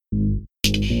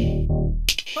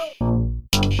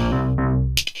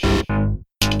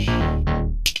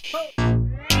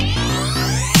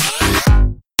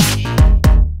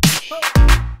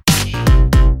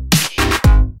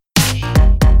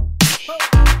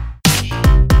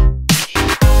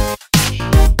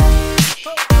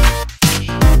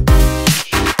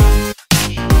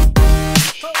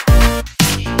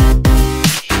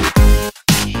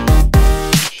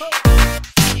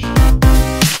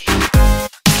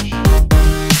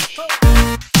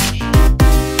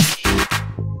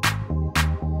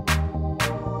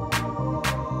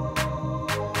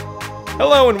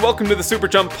Hello and welcome to the Super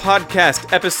Jump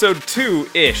Podcast, episode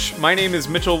 2-ish. My name is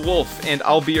Mitchell Wolf, and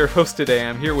I'll be your host today.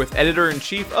 I'm here with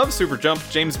Editor-in-Chief of Super Jump,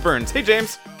 James Burns. Hey,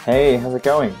 James. Hey, how's it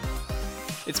going?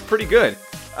 It's pretty good.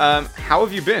 How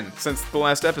have you been since the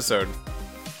last episode?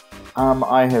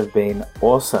 I have been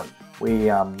awesome. We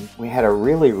had a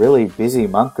really busy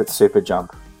month at Super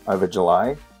Jump over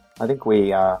July. I think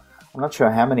I'm not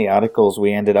sure how many articles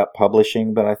we ended up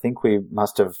publishing, but I think we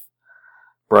must have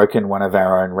broken one of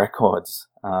our own records.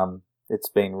 It's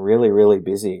been really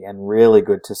busy and really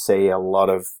good to see a lot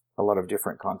of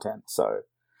different content. So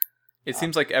it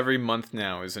seems like every month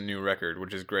now is a new record,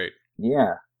 which is great.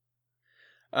 Yeah.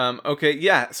 Okay,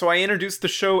 yeah. So I introduced the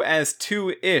show as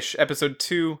 2-ish, episode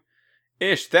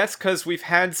 2-ish. That's because we've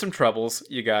had some troubles,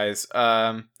 you guys.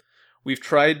 We've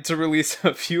tried to release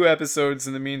a few episodes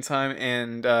in the meantime,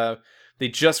 and they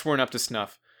just weren't up to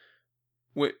snuff.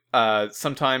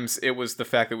 Sometimes it was the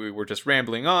fact that we were just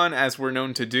rambling on, as we're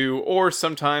known to do, or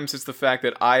sometimes it's the fact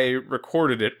that I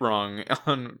recorded it wrong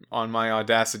on my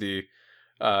Audacity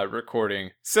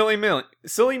recording. Silly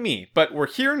me. But we're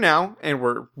here now, and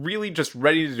we're really just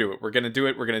ready to do it. We're gonna do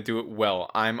it. We're gonna do it well.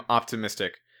 I'm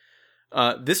optimistic.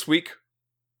 This week,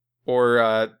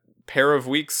 or pair of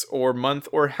weeks, or month,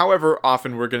 or however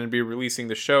often we're gonna be releasing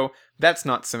the show, that's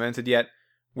not cemented yet.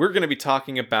 We're gonna be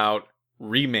talking about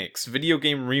remakes, video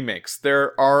game remakes.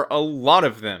 There are a lot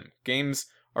of them. Games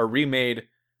are remade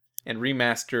and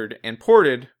remastered and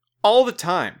ported all the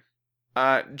time.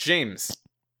 James,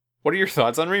 what are your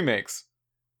thoughts on remakes?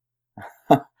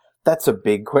 That's a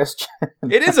big question.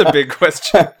 It is a big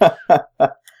question.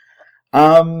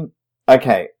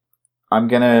 Okay. I'm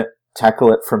going to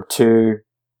tackle it from two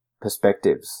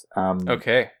perspectives.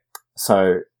 Okay.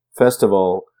 So, first of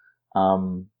all,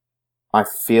 I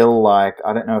feel like,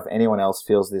 I don't know if anyone else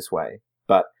feels this way,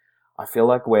 but I feel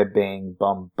like we're being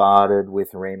bombarded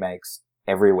with remakes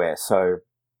everywhere. So,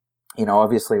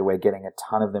 obviously we're getting a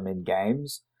ton of them in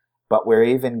games, but we're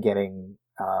even getting,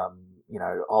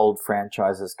 old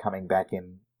franchises coming back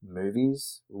in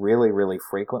movies really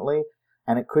frequently.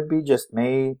 And it could be just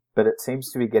me, but it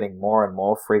seems to be getting more and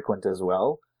more frequent as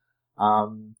well.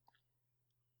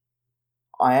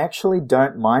 I actually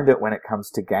don't mind it when it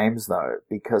comes to games, though,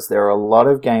 because there are a lot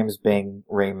of games being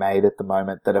remade at the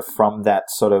moment that are from that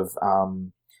sort of,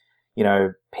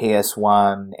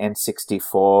 PS1,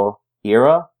 N64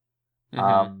 era.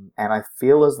 Mm-hmm. And I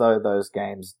feel as though those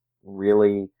games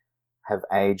really have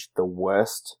aged the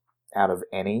worst out of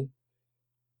any.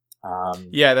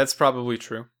 Yeah, that's probably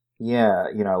true. Yeah,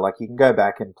 like you can go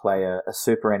back and play a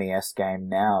Super NES game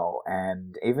now,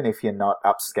 and even if you're not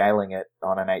upscaling it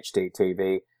on an HD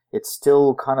TV, it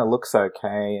still kind of looks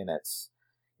okay, and it's,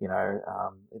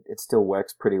 it still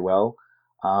works pretty well.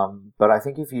 But I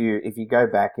think if you go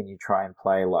back and you try and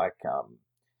play like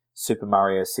Super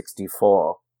Mario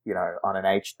 64, on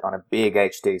a big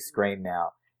HD screen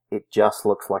now, it just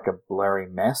looks like a blurry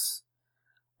mess,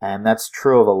 and that's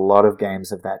true of a lot of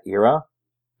games of that era.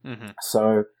 Mm-hmm.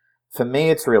 So for me,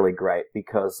 it's really great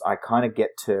because I kind of get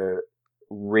to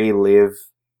relive,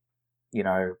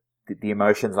 the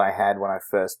emotions I had when I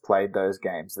first played those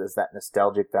games. There's that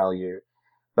nostalgic value,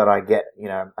 but I get,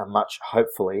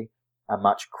 hopefully a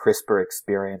much crisper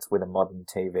experience with a modern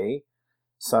TV.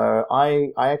 So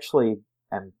I actually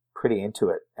am pretty into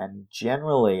it. And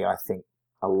generally, I think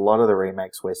a lot of the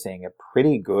remakes we're seeing are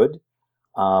pretty good.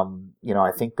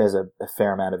 I think there's a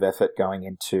fair amount of effort going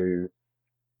into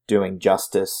doing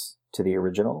justice to the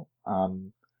original.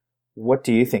 What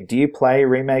do you think? Do you play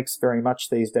remakes very much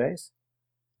these days?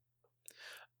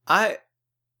 I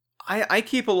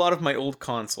keep a lot of my old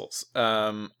consoles.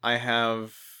 I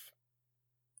have,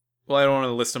 well, I don't want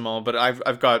to list them all, but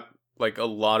I've got like a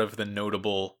lot of the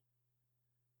notable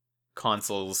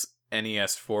consoles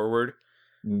NES forward.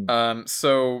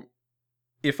 So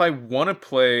if I want to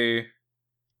play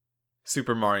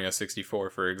Super Mario 64,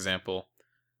 for example,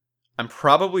 I'm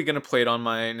probably going to play it on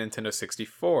my Nintendo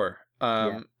 64.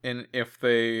 And if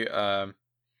they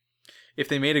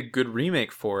made a good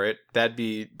remake for it, that'd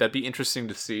be interesting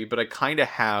to see. But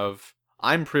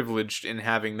I'm privileged in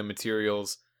having the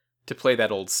materials to play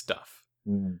that old stuff.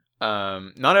 Mm.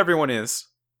 Not everyone is,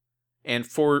 and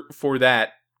for that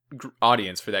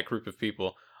audience, for that group of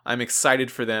people, I'm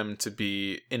excited for them to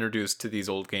be introduced to these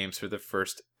old games for the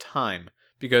first time,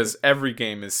 because every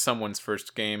game is someone's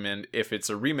first game, and if it's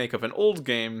a remake of an old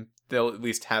game, they'll at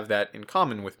least have that in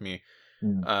common with me,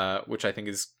 which I think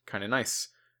is kind of nice.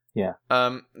 Yeah.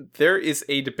 There is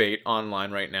a debate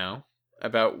online right now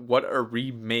about what a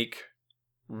remake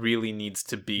really needs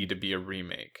to be a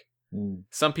remake.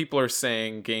 Some people are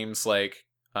saying games like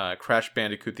Crash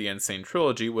Bandicoot: The N. Sane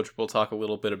Trilogy, which we'll talk a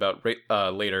little bit about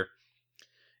later,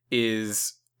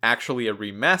 is actually a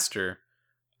remaster.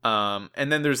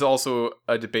 And then there's also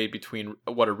a debate between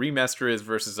what a remaster is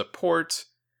versus a port,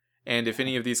 and if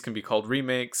any of these can be called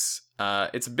remakes.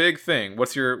 It's a big thing.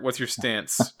 What's your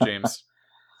stance, James?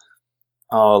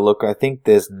 Oh, look, I think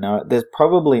there's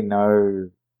probably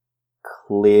no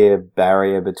clear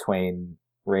barrier between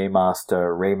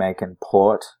remaster, remake, and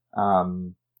port.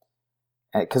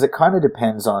 Because it kind of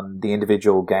depends on the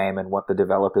individual game and what the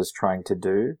developer's trying to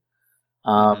do.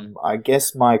 I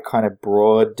guess my kind of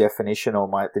broad definition, or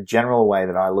the general way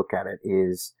that I look at it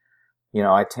is,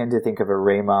 I tend to think of a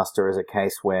remaster as a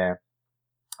case where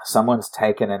someone's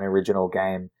taken an original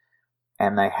game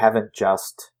and they haven't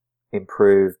just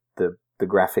improved the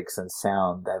graphics and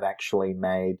sound, they've actually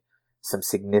made some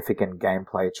significant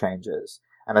gameplay changes.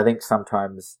 And I think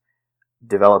sometimes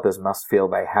developers must feel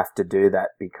they have to do that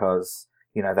because,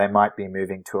 they might be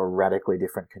moving to a radically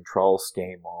different control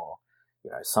scheme or,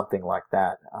 something like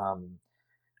that.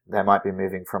 They might be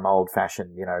moving from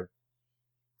old-fashioned,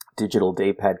 digital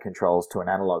D-pad controls to an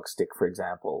analog stick, for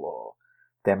example, or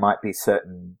there might be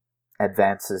certain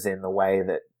advances in the way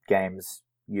that games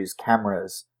use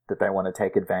cameras that they want to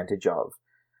take advantage of.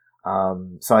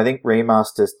 So I think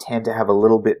remasters tend to have a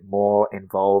little bit more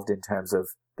involved in terms of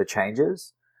the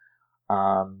changes.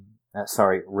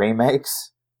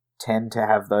 Remakes tend to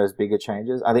have those bigger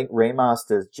changes. I think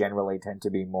remasters generally tend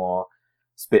to be more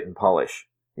spit and polish.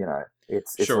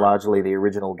 It's Sure. largely the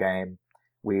original game.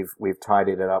 We've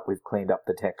tidied it up. We've cleaned up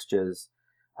the textures.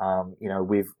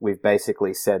 We've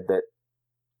basically said that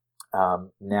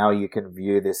now you can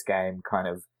view this game kind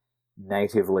of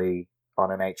natively on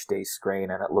an HD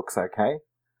screen and it looks okay.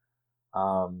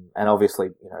 And obviously,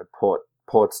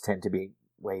 ports tend to be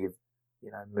where you've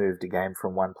moved a game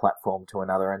from one platform to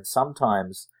another, and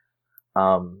sometimes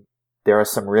there are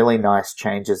some really nice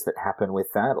changes that happen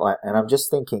with that. And I'm just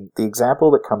thinking, the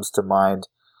example that comes to mind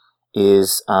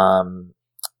is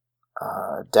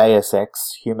Deus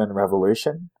Ex: Human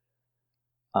Revolution.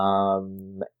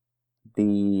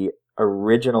 The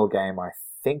original game, I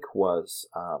think, was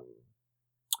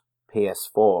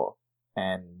PS4,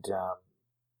 and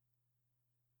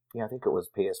I think it was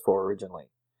PS4 originally.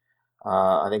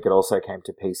 I think it also came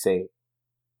to PC.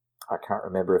 I can't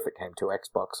remember if it came to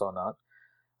Xbox or not.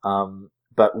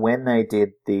 But when they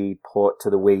did the port to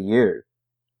the Wii U,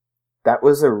 that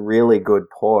was a really good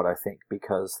port, I think,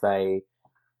 because they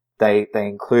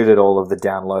included all of the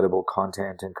downloadable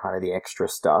content and kind of the extra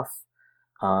stuff.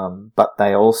 But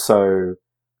they also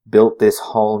built this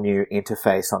whole new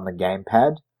interface on the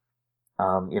gamepad,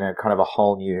 kind of a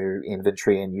whole new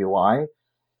inventory and UI.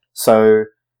 So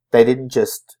they didn't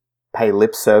just pay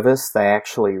lip service, they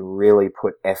actually really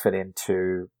put effort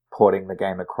into porting the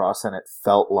game across, and it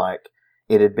felt like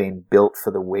it had been built for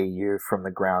the Wii U from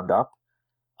the ground up.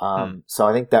 So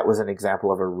I think that was an example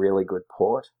of a really good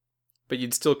port. But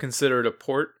you'd still consider it a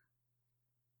port?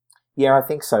 Yeah, I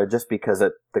think so, just because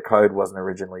the code wasn't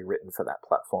originally written for that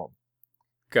platform.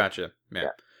 Gotcha.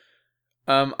 Yeah.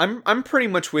 I'm pretty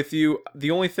much with you.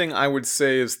 The only thing I would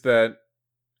say is that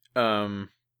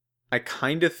I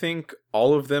kind of think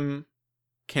all of them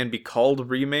can be called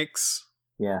remakes.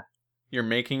 Yeah. You're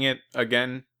making it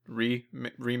again,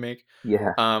 remake.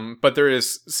 Yeah. But there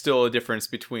is still a difference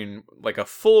between like a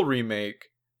full remake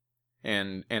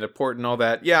and a port and all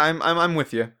that. Yeah, I'm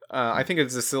with you. I think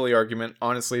it's a silly argument,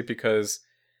 honestly, because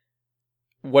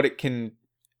what it can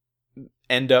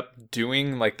end up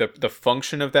doing, like the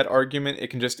function of that argument, it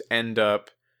can just end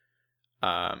up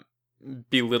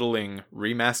belittling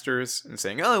remasters and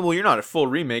saying, oh, well, you're not a full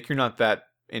remake, you're not that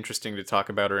interesting to talk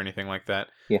about or anything like that.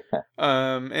 Yeah.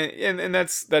 And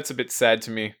that's a bit sad to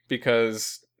me,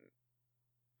 because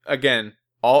again,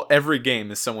 every game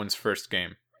is someone's first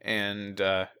game, and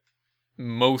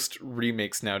most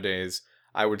remakes nowadays,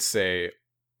 I would say,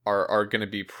 are going to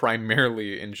be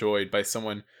primarily enjoyed by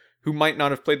someone who might not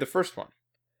have played the first one.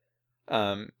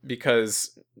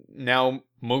 Because now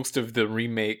most of the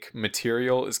remake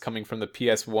material is coming from the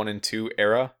PS1 and 2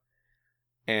 era,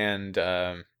 and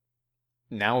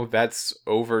now that's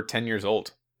over 10 years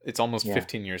old. It's almost Yeah.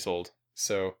 15 years old.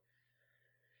 So,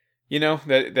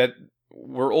 that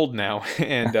we're old now,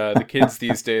 and the kids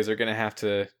these days are going to have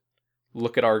to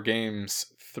look at our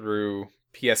games through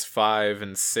PS5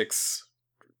 and 6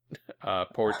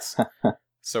 ports.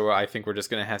 So I think we're just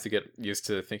going to have to get used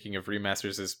to thinking of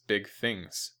remasters as big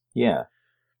things. Yeah.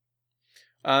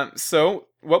 So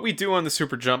what we do on the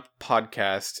Super Jump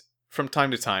podcast, from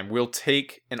time to time, we'll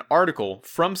take an article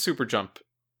from Super Jump,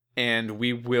 and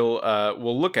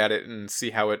we'll look at it and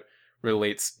see how it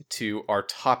relates to our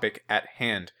topic at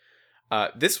hand.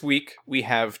 This week, we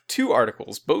have 2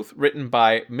 articles, both written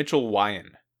by Mitchell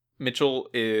Wyan. Mitchell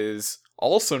is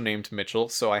also named Mitchell,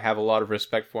 so I have a lot of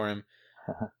respect for him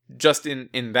just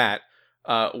in that.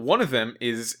 One of them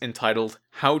is entitled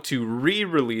How to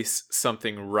Re-Release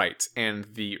Something Right, and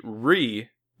the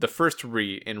first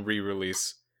re in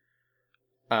re-release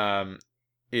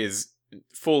is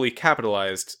fully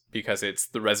capitalized because it's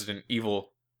the Resident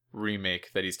Evil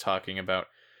remake that he's talking about.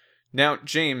 Now,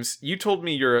 James, you told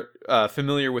me you're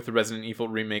familiar with the Resident Evil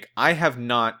remake. I have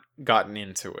not gotten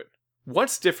into it.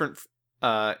 What's different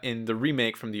in the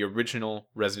remake from the original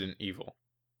Resident Evil?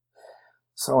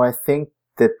 So I think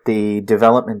that the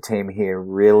development team here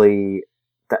really,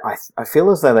 I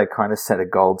feel as though they kind of set a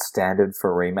gold standard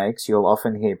for remakes. You'll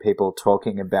often hear people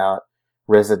talking about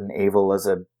Resident Evil as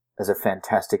a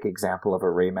fantastic example of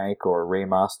a remake or a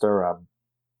remaster,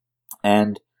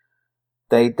 and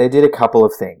they did a couple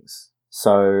of things.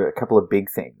 So a couple of big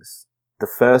things. The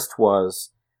first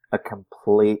was a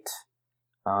complete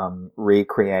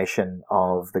recreation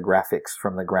of the graphics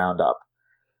from the ground up.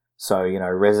 So,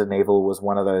 Resident Evil was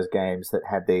one of those games that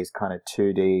had these kind of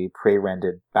 2D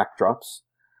pre-rendered backdrops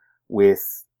with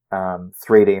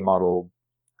 3D model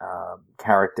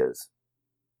characters.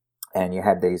 And you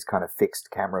had these kind of fixed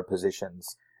camera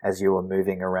positions as you were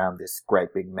moving around this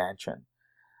great big mansion.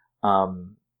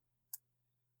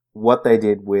 What they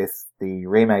did with the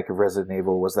remake of Resident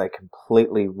Evil was they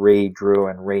completely redrew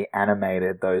and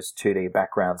reanimated those 2D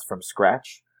backgrounds from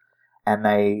scratch. And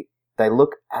they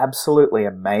look absolutely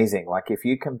amazing. Like, if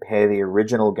you compare the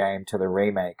original game to the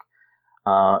remake,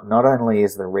 not only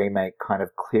is the remake kind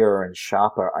of clearer and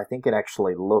sharper, I think it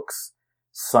actually looks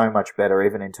so much better,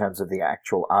 even in terms of the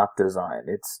actual art design.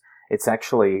 It's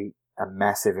actually a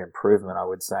massive improvement, I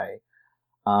would say.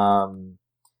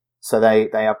 So they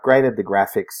upgraded the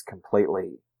graphics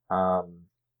completely.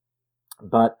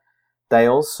 But they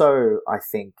also, I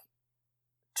think,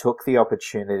 took the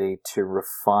opportunity to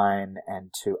refine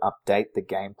and to update the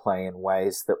gameplay in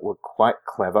ways that were quite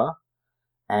clever.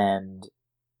 And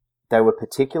they were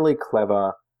particularly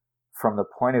clever from the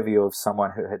point of view of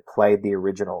someone who had played the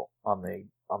original on the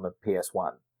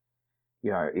PS1.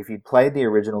 If you'd played the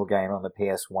original game on the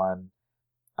PS1,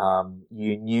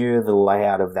 you knew the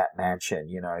layout of that mansion.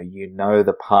 You know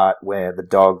the part where the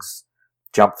dogs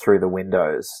jump through the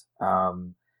windows.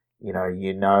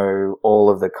 You know all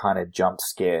of the kind of jump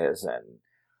scares, and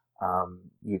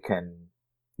you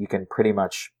can pretty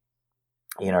much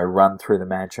run through the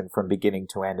mansion from beginning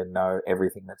to end and know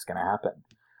everything that's going to happen.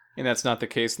 And that's not the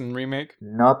case in the remake?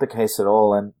 Not the case at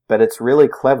all, but it's really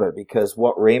clever because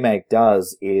what remake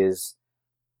does is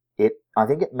I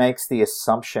think it makes the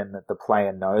assumption that the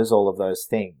player knows all of those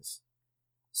things.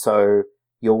 So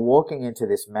you're walking into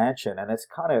this mansion and it's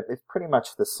pretty much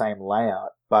the same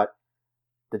layout, but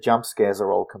the jump scares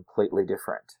are all completely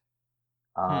different.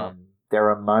 There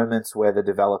are moments where the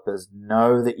developers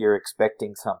know that you're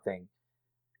expecting something,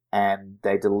 and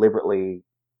they deliberately,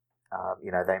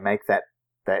 they make that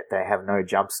they have no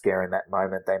jump scare in that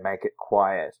moment. They make it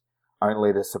quiet,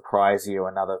 only to surprise you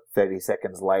another 30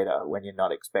 seconds later when you're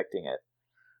not expecting it.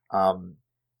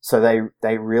 So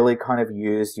they really kind of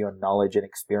use your knowledge and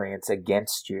experience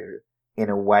against you in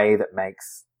a way that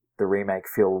makes the remake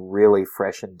feel really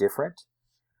fresh and different,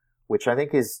 which I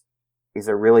think is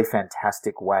a really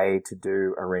fantastic way to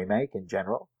do a remake in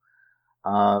general.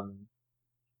 And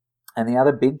the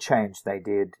other big change they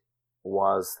did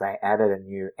was they added a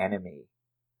new enemy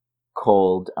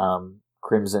called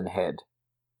Crimson Head,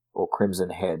 or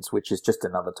Crimson Heads, which is just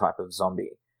another type of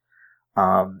zombie.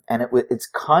 And it's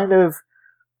kind of,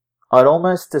 I'd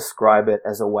almost describe it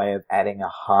as a way of adding a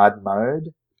hard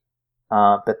mode,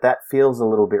 but that feels a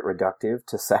little bit reductive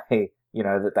to say,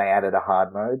 that they added a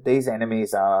hard mode. These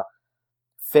enemies are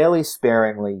fairly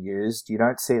sparingly used. You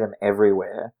don't see them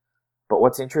everywhere. But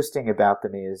what's interesting about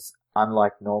them is,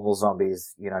 unlike normal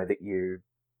zombies, that you,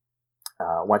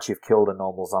 once you've killed a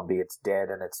normal zombie, it's dead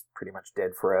and it's pretty much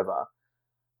dead forever.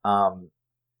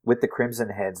 With the Crimson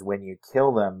Heads, when you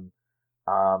kill them,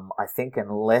 I think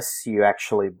unless you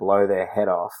actually blow their head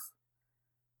off,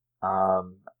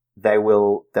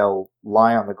 they'll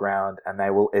lie on the ground and they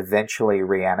will eventually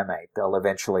reanimate. They'll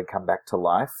eventually come back to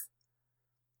life.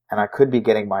 And I could be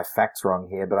getting my facts wrong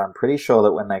here, but I'm pretty sure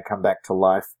that when they come back to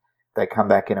life, they come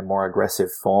back in a more aggressive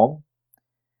form,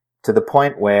 to the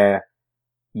point where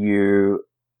you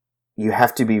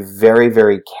have to be very,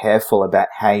 very careful about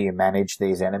how you manage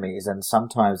these enemies. And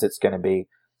sometimes it's going to be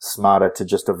smarter to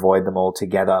just avoid them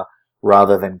altogether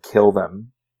rather than kill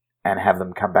them and have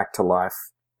them come back to life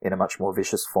in a much more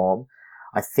vicious form.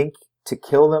 I think to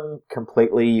kill them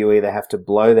completely, you either have to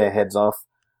blow their heads off,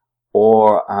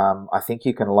 or I think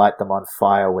you can light them on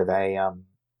fire with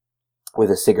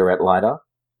a cigarette lighter.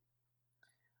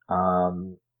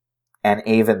 And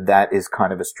even that is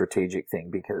kind of a strategic thing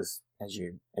because, as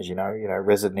you know,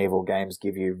 Resident Evil games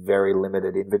give you very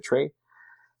limited inventory.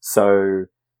 So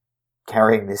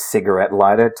carrying this cigarette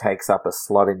lighter takes up a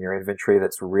slot in your inventory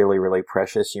that's really, really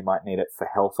precious. You might need it for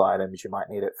health items. You might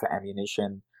need it for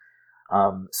ammunition.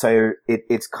 So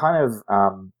it's kind of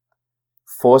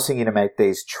forcing you to make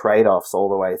these trade-offs all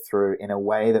the way through in a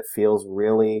way that feels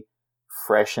really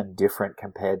fresh and different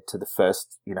compared to the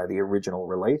first, the original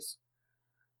release.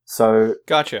 So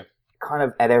gotcha. Kind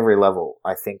of at every level,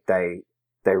 I think they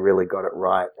really got it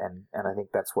right, and I think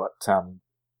that's what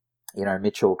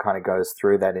Mitchell kind of goes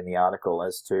through that in the article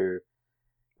as to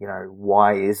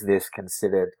why is this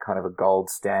considered kind of a gold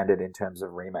standard in terms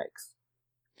of remakes.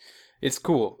 It's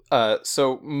cool.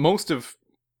 So most of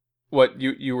what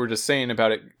you were just saying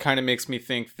about it kind of makes me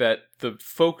think that the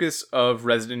focus of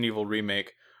Resident Evil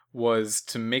Remake was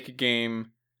to make a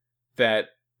game that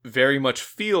very much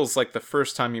feels like the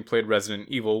first time you played Resident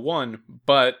Evil 1,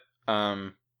 but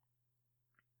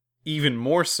even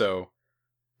more so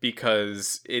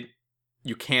because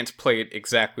you can't play it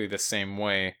exactly the same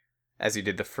way as you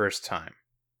did the first time.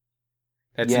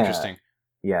 That's interesting.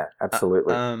 Yeah,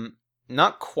 absolutely.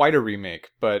 Not quite a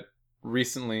remake, but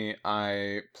recently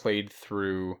I played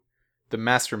through the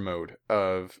Master Mode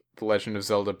of The Legend of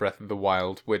Zelda Breath of the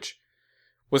Wild, which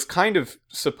was kind of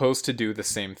supposed to do the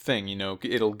same thing.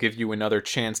 It'll give you another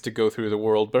chance to go through the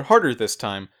world, but harder this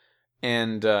time.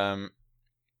 And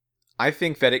I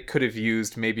think that it could have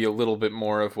used maybe a little bit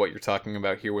more of what you're talking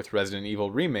about here with Resident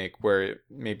Evil Remake, where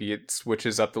maybe it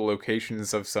switches up the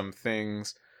locations of some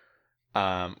things,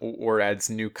 or adds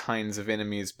new kinds of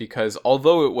enemies, because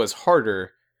although it was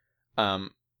harder at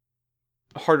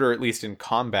least in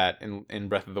combat in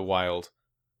Breath of the Wild,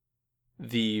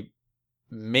 the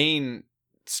main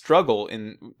struggle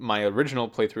in my original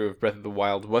playthrough of Breath of the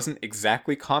Wild wasn't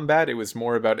exactly combat, it was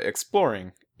more about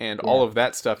exploring, and all of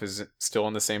that stuff is still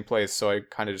in the same place, so I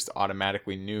kind of just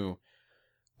automatically knew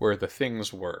where the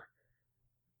things were.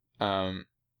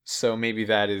 So maybe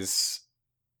that is...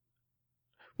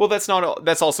 Well,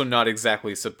 that's also not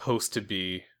exactly supposed to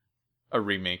be a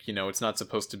remake, it's not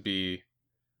supposed to be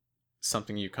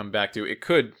something you come back to. It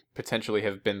could potentially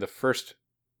have been the first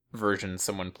version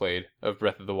someone played of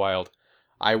Breath of the Wild.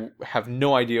 I have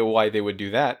no idea why they would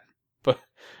do that, but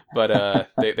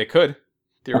they could,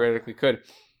 theoretically could.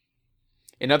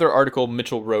 Another article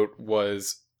Mitchell wrote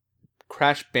was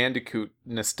Crash Bandicoot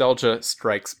Nostalgia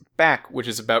Strikes Back, which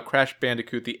is about Crash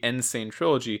Bandicoot the N. Sane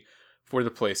Trilogy for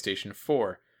the PlayStation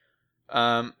 4.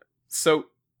 So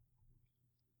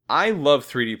I love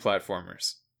 3D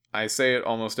platformers. I say it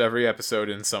almost every episode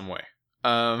in some way.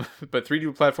 But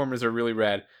 3D platformers are really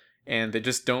rad, and they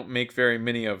just don't make very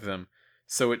many of them.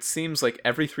 So it seems like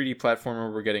every 3D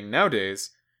platformer we're getting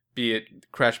nowadays, be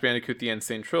it Crash Bandicoot the N.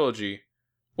 Sane Trilogy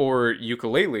or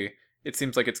Yooka-Laylee, it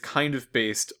seems like it's kind of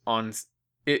based on,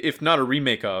 if not a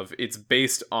remake of, it's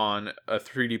based on a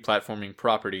 3D platforming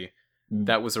property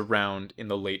that was around in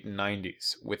the late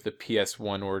 90s with the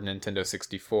PS1 or Nintendo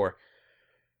 64.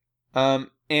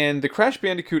 And the Crash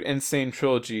Bandicoot N. Sane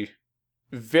Trilogy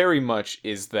very much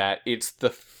is that. It's the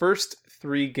first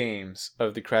 3 games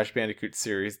of the Crash Bandicoot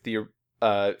series, the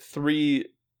 3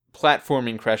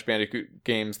 platforming Crash Bandicoot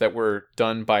games that were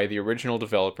done by the original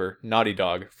developer, Naughty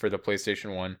Dog, for the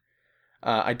PlayStation 1.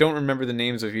 I don't remember the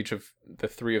names of each of the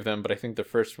 3 of them, but I think the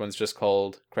first one's just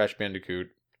called Crash Bandicoot.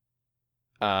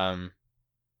 Can't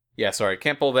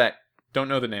pull that. Don't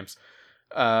know the names.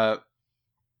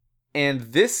 And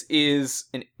this is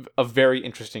a very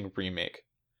interesting remake,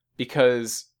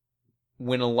 because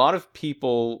when a lot of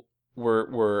people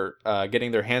were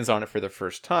getting their hands on it for the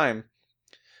first time,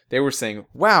 they were saying,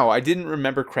 wow, I didn't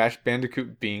remember Crash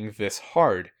Bandicoot being this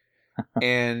hard.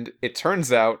 And it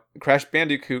turns out Crash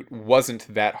Bandicoot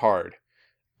wasn't that hard.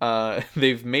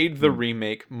 They've made the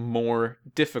remake more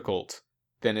difficult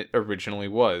than it originally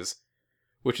was,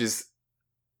 which is...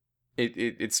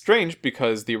 It's strange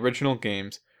because the original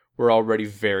games were already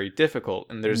very difficult,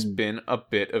 and there's Mm. been a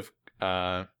bit of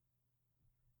uh,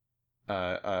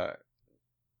 uh,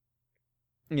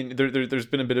 there's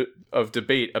been a bit of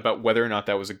debate about whether or not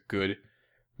that was a good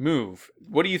move.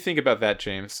 What do you think about that,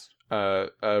 James?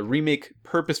 A remake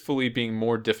purposefully being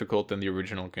more difficult than the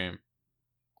original game.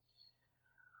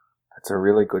 That's a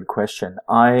really good question.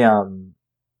 I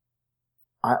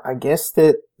guess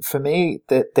that for me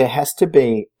that there has to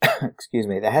be excuse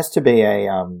me, there has to be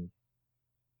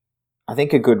I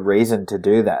think a good reason to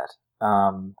do that.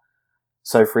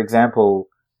 So for example,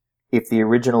 if the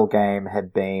original game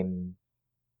had been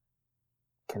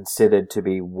considered to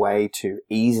be way too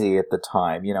easy at the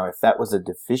time, if that was a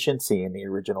deficiency in the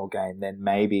original game, then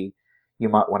maybe you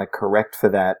might want to correct for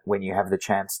that when you have the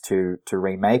chance to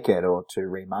remake it or to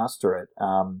remaster it.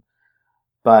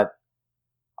 But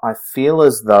I feel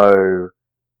as though,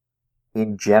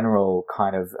 in general,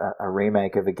 kind of a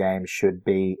remake of a game should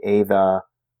be either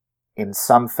in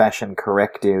some fashion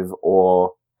corrective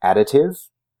or additive.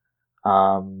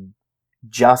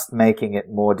 Just making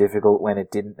it more difficult when it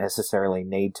didn't necessarily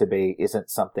need to be isn't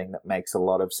something that makes a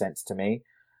lot of sense to me.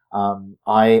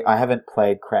 I haven't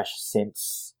played Crash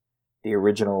since the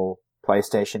original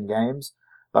PlayStation games,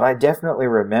 but I definitely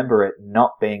remember it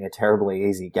not being a terribly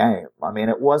easy game. I mean,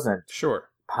 it wasn't Sure.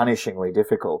 punishingly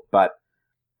difficult, but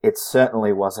it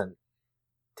certainly wasn't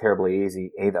terribly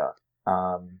easy either.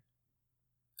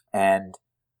 And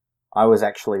I was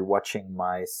actually watching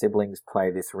my siblings play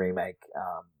this remake.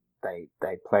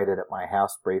 They played it at my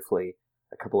house briefly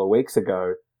a couple of weeks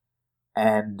ago,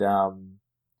 and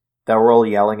they were all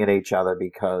yelling at each other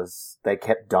because they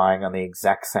kept dying on the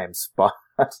exact same spot,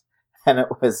 and it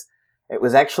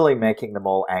was actually making them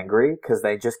all angry because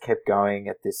they just kept going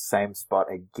at this same spot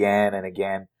again and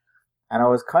again. And I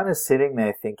was kind of sitting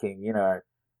there thinking,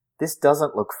 this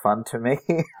doesn't look fun to me.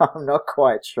 I'm not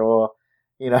quite sure.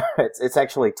 It's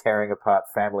actually tearing apart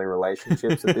family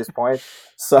relationships at this point.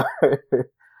 So,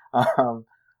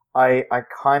 I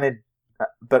kind of,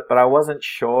 but I wasn't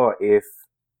sure if,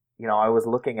 I was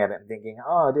looking at it and thinking,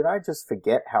 oh, did I just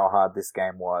forget how hard this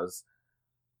game was?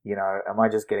 Am I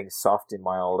just getting soft in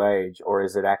my old age, or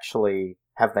is it actually,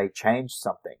 have they changed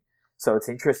something? So it's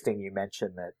interesting you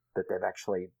mentioned that they've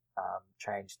actually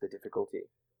changed the difficulty.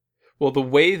 Well, the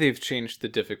way they've changed the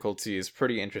difficulty is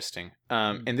pretty interesting.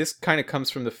 And this kind of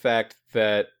comes from the fact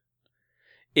that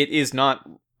it is not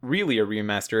really a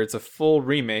remaster. It's a full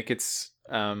remake. It's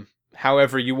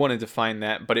however you want to define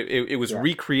that, but it was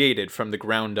recreated from the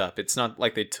ground up. It's not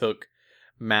like they took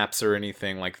maps or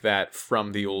anything like that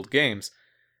from the old games.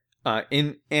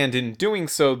 In doing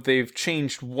so, they've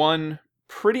changed one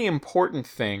pretty important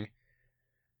thing.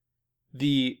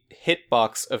 The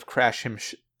hitbox of Crash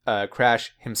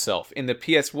himself. In the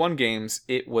PS1 games,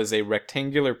 it was a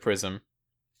rectangular prism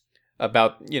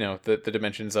about, the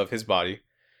dimensions of his body.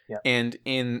 Yeah. And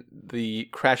in the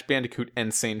Crash Bandicoot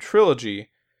N. Sane Trilogy,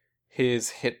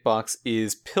 his hitbox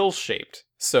is pill-shaped.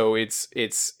 So it's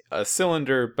a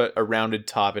cylinder, but a rounded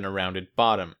top and a rounded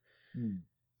bottom.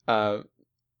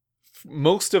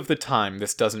 Most of the time,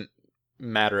 this doesn't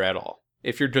matter at all.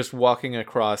 If you're just walking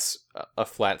across a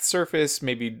flat surface,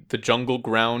 maybe the jungle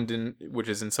ground, which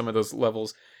is in some of those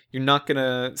levels, you're not going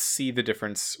to see the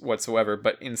difference whatsoever.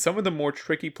 But in some of the more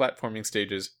tricky platforming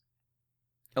stages,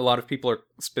 a lot of people are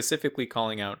specifically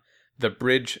calling out the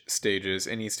bridge stages,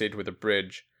 any stage with a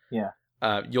bridge. Yeah.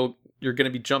 You're going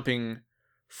to be jumping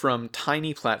from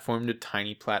tiny platform to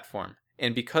tiny platform.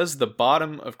 And because the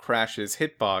bottom of Crash's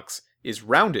hitbox is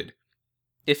rounded,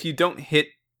 if you don't hit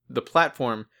the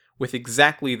platform with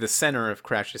exactly the center of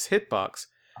Crash's hitbox,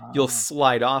 you'll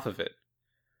slide off of it.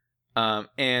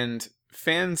 And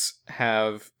fans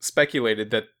have speculated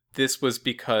that this was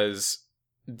because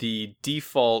the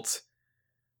default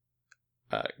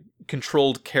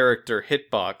controlled character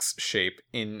hitbox shape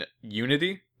in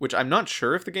Unity, which I'm not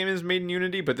sure if the game is made in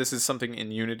Unity, but this is something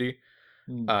in Unity.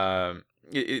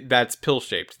 That's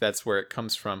pill-shaped. That's where it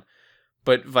comes from.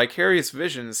 But Vicarious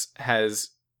Visions has,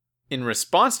 in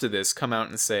response to this, come out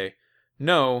and say,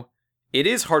 no, it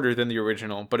is harder than the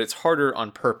original, but it's harder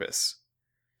on purpose.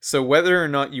 So whether or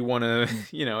not you want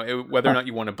to, whether or not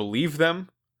you want to believe them,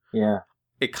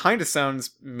 it kind of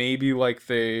sounds maybe like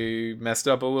they messed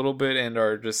up a little bit and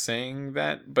are just saying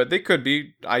that, but they could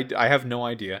be. I have no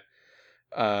idea.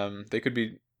 They could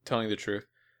be telling the truth.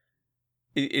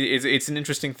 It's an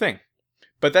interesting thing.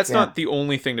 But that's not the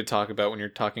only thing to talk about when you're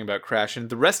talking about Crash, and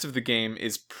the rest of the game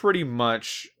is pretty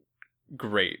much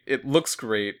great. It looks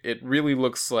great. It really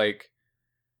looks like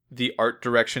the art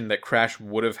direction that Crash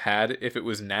would have had if it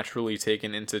was naturally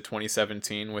taken into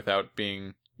 2017 without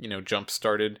being,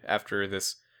 jump-started after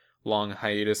this long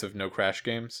hiatus of no Crash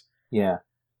games. Yeah.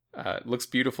 It looks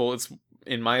beautiful. It's,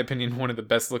 in my opinion, one of the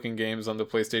best looking games on the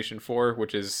PlayStation 4,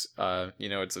 which is,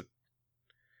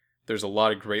 there's a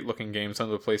lot of great looking games on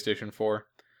the PlayStation 4.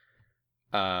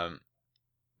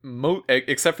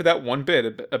 Except for that one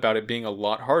bit about it being a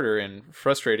lot harder and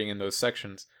frustrating in those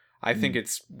sections. I think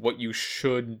it's what you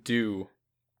should do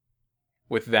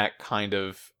with that kind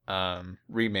of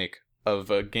remake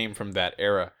of a game from that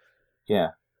era. Yeah.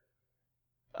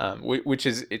 Which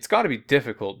is, it's got to be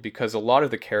difficult because a lot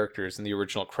of the characters in the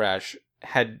original Crash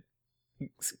had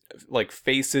like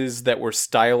faces that were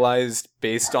stylized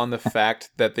based on the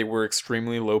fact that they were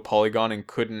extremely low polygon and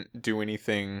couldn't do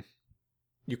anything.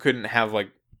 You couldn't have like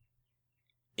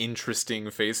interesting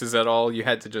faces at all. You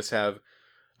had to just have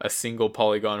a single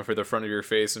polygon for the front of your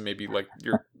face, and maybe like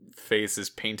your face is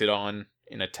painted on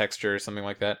in a texture or something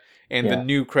like that. And the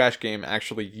new Crash game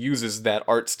actually uses that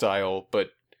art style,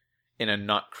 but in a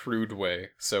not crude way,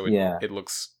 so it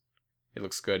looks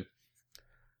good.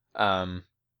 I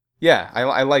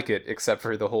like it, except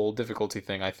for the whole difficulty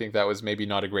thing. I think that was maybe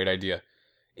not a great idea,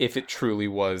 if it truly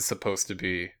was supposed to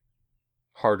be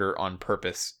harder on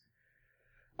purpose.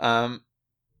 But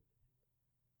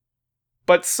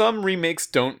some remakes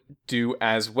don't do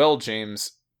as well,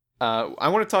 James. I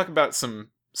want to talk about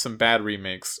some bad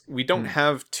remakes. We don't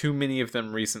have too many of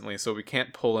them recently, so we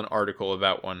can't pull an article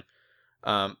about one.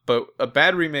 But a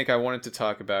bad remake I wanted to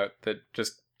talk about that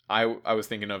just I was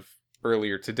thinking of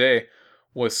earlier today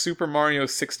was Super Mario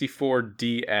 64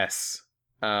 DS.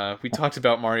 We talked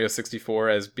about Mario 64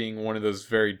 as being one of those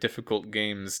very difficult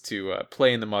games to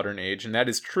play in the modern age, and that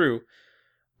is true.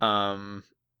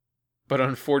 But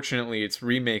unfortunately, its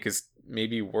remake is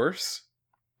maybe worse.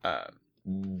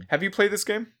 Have you played this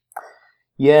game?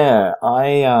 Yeah,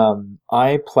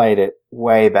 I played it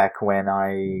way back when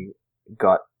I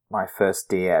got my first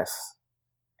DS.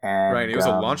 And, right, it was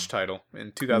a launch title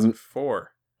in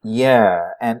 2004. Yeah,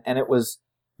 and it was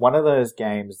one of those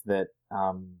games that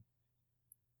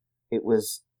it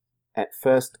was, at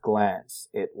first glance,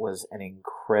 it was an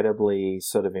incredibly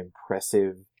sort of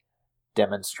impressive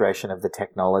demonstration of the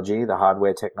technology, the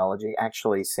hardware technology.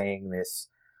 Actually seeing this,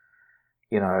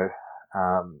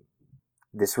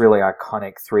 this really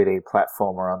iconic 3D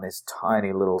platformer on this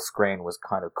tiny little screen was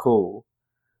kind of cool.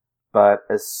 But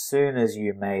as soon as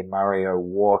you made Mario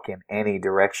walk in any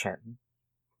direction,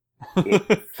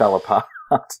 it fell apart.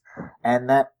 And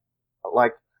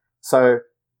so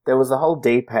there was the whole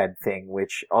D-pad thing,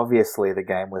 which obviously the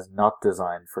game was not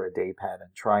designed for a D-pad,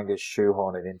 and trying to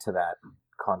shoehorn it into that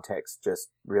context just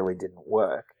really didn't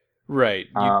work. Right.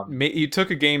 You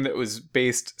took a game that was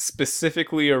based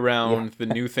specifically around the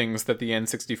new things that the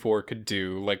N64 could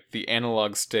do, like the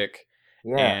analog stick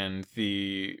and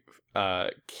the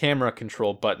camera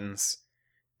control buttons,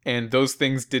 and those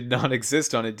things did not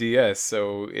exist on a DS,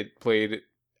 so it played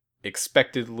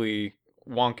expectedly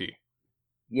wonky.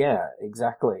 Yeah,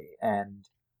 exactly. And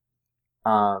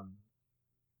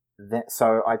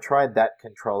so I tried that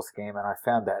control scheme, and I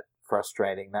found that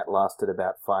frustrating. That lasted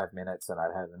about 5 minutes, and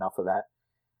I'd had enough of that.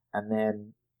 And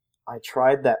then I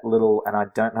tried that little, and I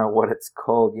don't know what it's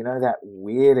called, that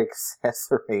weird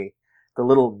accessory, the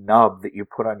little nub that you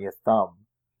put on your thumb.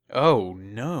 Oh,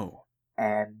 no.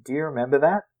 And do you remember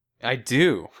that? I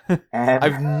do. And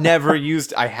I've never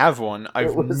used... I have one.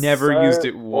 I've never used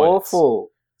it once.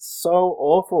 Awful. So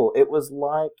awful. It was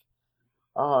like...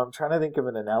 Oh, I'm trying to think of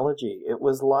an analogy. It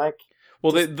was like...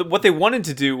 Well, what they wanted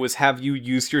to do was have you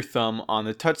use your thumb on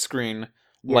the touchscreen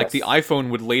like the iPhone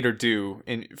would later do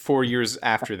in 4 years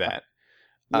after that.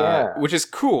 Which is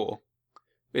cool.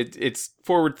 It's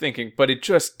forward thinking, but it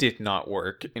just did not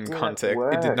work in context.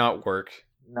 It did not work.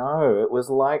 No, it was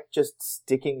like just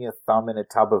sticking your thumb in a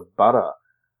tub of butter.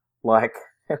 Like,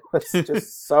 it was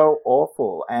just so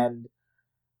awful. And,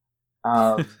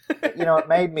 it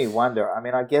made me wonder. I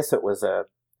mean, I guess it was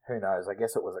who knows, I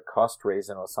guess it was a cost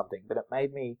reason or something, but it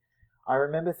made me, I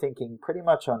remember thinking pretty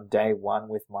much on day one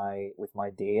with my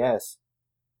DS,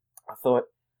 I thought,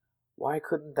 why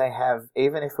couldn't they have,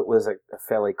 even if it was a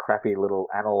fairly crappy little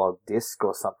analog disc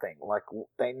or something, like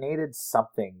they needed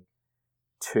something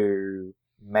to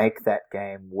make that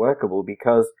game workable,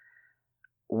 because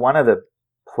one of the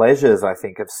pleasures, I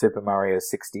think, of Super Mario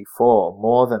 64,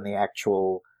 more than the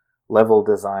actual level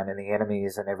design and the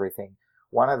enemies and everything,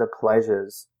 one of the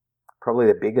pleasures, probably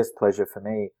the biggest pleasure for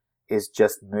me, is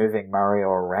just moving Mario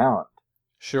around.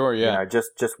 Sure, yeah.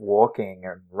 Just walking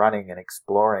and running and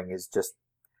exploring is just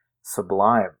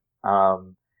sublime.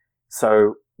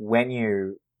 So when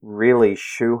you really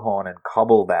shoehorn and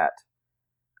cobble that,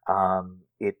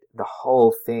 the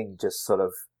whole thing just sort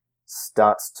of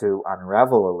starts to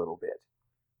unravel a little bit.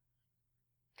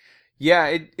 Yeah,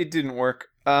 it didn't work.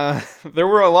 There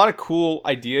were a lot of cool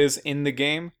ideas in the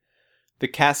game. The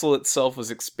castle itself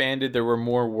was expanded. There were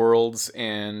more worlds,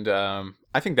 and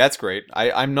I think that's great.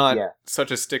 I'm not Yeah. such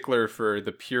a stickler for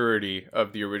the purity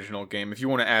of the original game. If you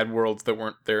want to add worlds that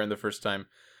weren't there in the first time,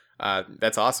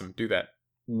 that's awesome. Do that.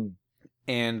 Mm.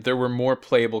 And there were more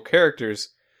playable characters,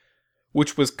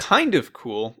 which was kind of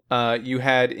cool. You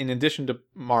had, in addition to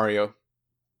Mario,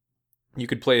 you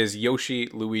could play as Yoshi,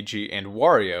 Luigi, and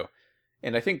Wario.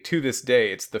 And I think to this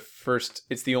day, it's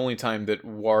the only time that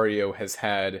Wario has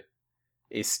had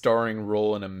a starring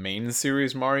role in a main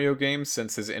series Mario game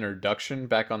since his introduction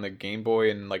back on the Game Boy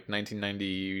in like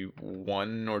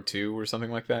 1991 or 2 or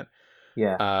something like that.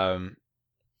 Yeah.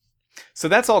 So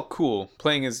that's all cool,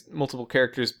 playing as multiple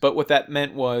characters, but what that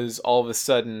meant was all of a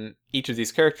sudden each of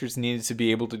these characters needed to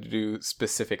be able to do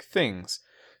specific things.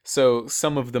 So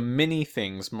some of the mini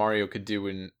things Mario could do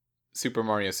in Super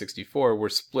Mario 64 were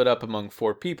split up among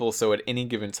 4 people, so at any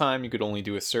given time you could only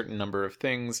do a certain number of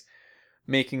things,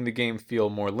 making the game feel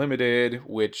more limited,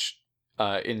 which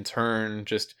in turn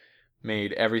just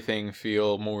made everything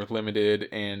feel more limited,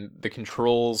 and the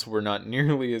controls were not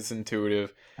nearly as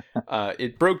intuitive.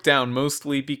 It broke down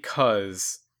mostly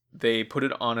because they put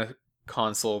it on a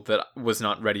console that was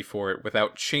not ready for it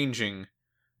without changing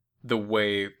the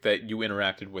way that you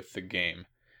interacted with the game.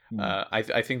 Mm.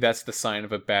 I think that's the sign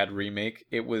of a bad remake.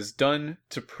 It was done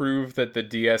to prove that the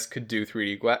DS could do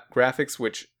 3D graphics,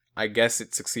 which I guess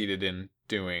it succeeded in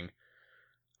doing.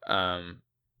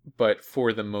 But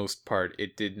for the most part,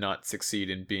 it did not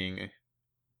succeed in being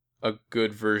a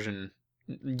good version,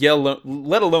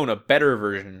 let alone a better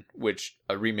version, which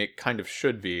a remake kind of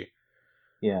should be,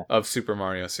 Yeah. of Super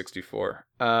Mario 64.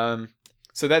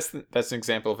 So that's an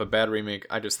example of a bad remake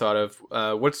I just thought of.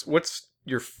 What's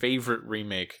your favorite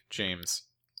remake, James?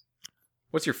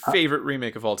 What's your favorite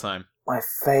remake of all time? My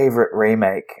favorite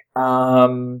remake.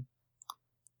 I'm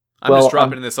just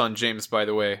dropping this on James, by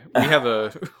the way.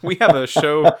 We have a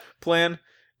show plan,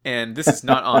 and this is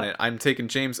not on it. I'm taking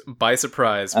James by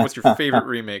surprise. What's your favorite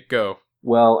remake? Go.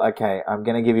 Well, okay, I'm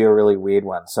going to give you a really weird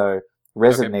one. So,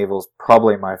 Resident Evil's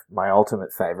probably my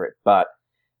ultimate favorite, but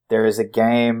there is a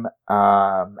game,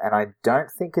 and I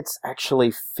don't think it's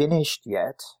actually finished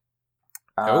yet,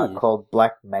 called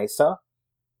Black Mesa.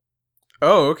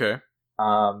 Oh, okay.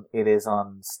 It is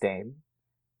on Steam,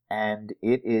 and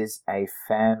it is a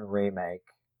fan remake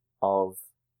of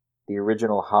the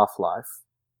original Half-Life,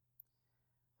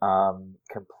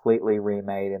 completely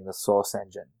remade in the Source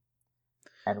engine.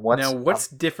 And what's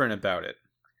different about it?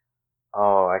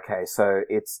 Oh, okay. So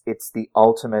it's the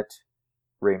ultimate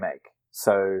remake.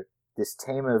 So this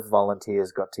team of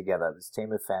volunteers got together, this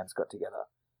team of fans got together,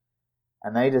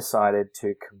 and they decided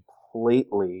to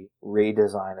completely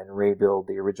redesign and rebuild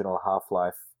the original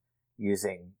Half-Life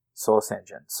using Source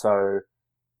engine. So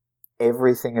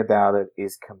everything about it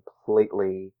is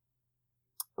completely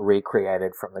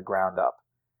recreated from the ground up.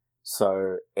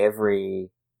 So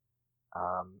every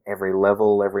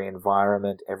level, every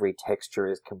environment, every texture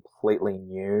is completely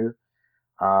new.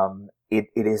 It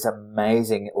is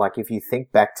amazing. Like, if you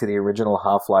think back to the original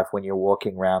Half-Life when you're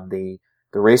walking around the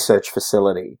research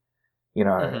facility, you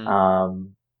know, Mm-hmm.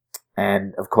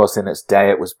 And of course in its day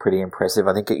it was pretty impressive.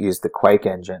 I think it used the Quake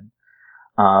engine.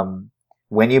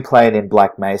 When you play it in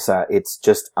Black Mesa, it's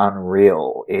just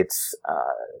unreal. It's,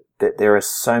 there are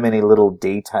so many little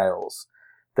details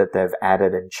that they've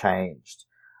added and changed.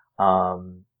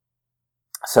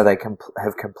 So they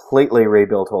have completely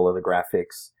rebuilt all of the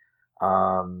graphics.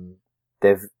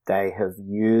 They have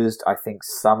used, I think,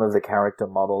 some of the character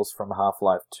models from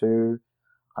Half-Life 2.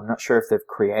 I'm not sure if they've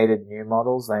created new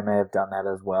models. They may have done that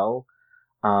as well.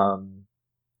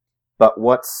 But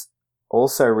what's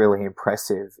also really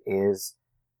impressive is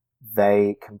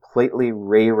they completely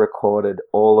re-recorded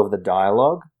all of the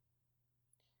dialogue.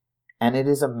 And it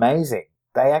is amazing.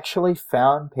 They actually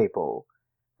found people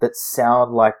that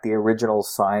sound like the original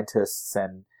scientists,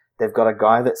 and they've got a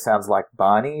guy that sounds like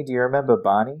Barney. Do you remember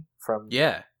Barney from?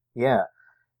 Yeah. Yeah.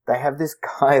 They have this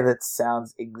guy that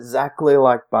sounds exactly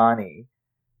like Barney,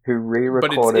 who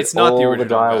re-recorded But it's not the all original the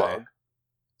dialogue. guy.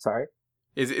 Sorry?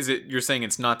 Is it, you're saying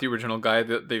it's not the original guy,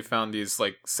 that they found these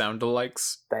like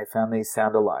sound-alikes? They found these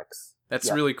sound-alikes. That's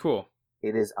Yep. really cool.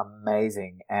 It is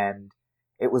amazing, and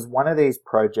it was one of these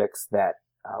projects that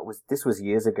this was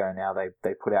years ago now.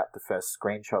 They put out the first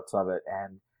screenshots of it,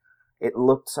 and it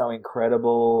looked so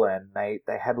incredible, and they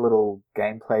had little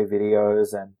gameplay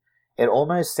videos, and it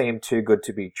almost seemed too good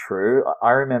to be true.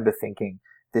 I remember thinking,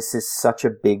 this is such a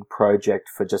big project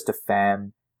for just a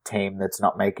fan team that's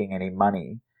not making any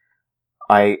money.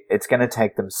 It's going to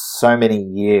take them so many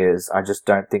years. I just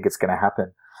don't think it's going to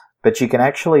happen. but you can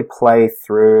actually play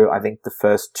through, I think, the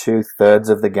first 2/3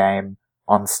 of the game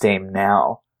on Steam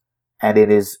now, and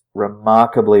it is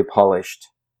remarkably polished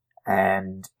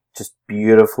and just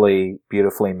beautifully,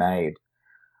 beautifully made.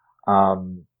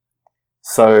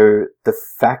 So the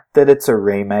fact that it's a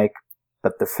remake,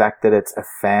 but the fact that it's a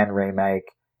fan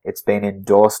remake, it's been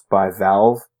endorsed by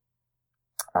Valve.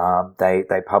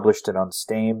 They published it on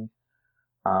Steam.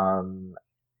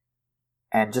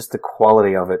 And just the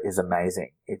quality of it is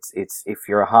amazing. It's if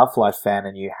you're a Half-Life fan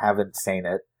and you haven't seen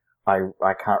it,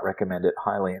 I can't recommend it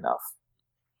highly enough.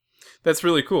 That's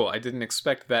really cool. I didn't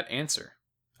expect that answer.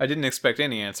 I didn't expect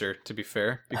any answer, to be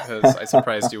fair, because I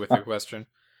surprised you with the question.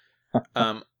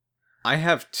 I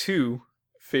have two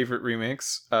favorite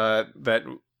remakes, that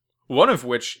one of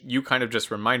which you kind of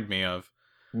just remind me of.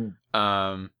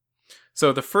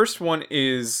 So the first one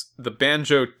is the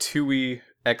Banjo-Tooie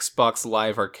Xbox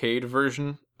Live Arcade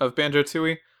version of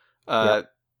Banjo-Tooie. Yep.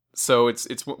 So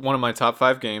it's one of my top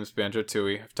 5 games,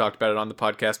 Banjo-Tooie. I've talked about it on the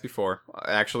podcast before,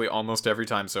 actually almost every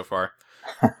time so far.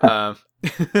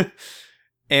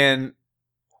 And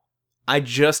I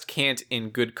just can't, in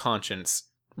good conscience,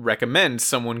 recommend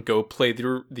someone go play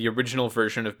the original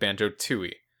version of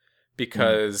Banjo-Tooie.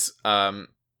 Because, well,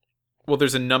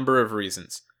 there's a number of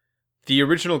reasons. The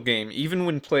original game, even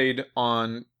when played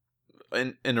on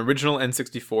an original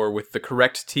N64 with the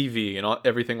correct TV and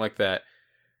everything like that,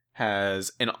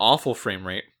 has an awful frame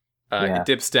rate. It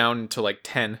dips down to like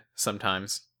 10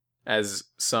 sometimes, as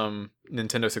some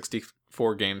Nintendo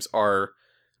 64 games are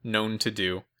known to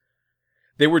do.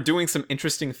 They were doing some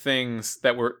interesting things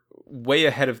that were way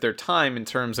ahead of their time in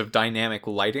terms of dynamic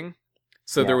lighting.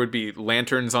 So there would be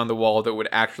lanterns on the wall that would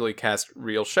actually cast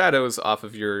real shadows off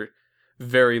of your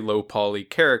very low poly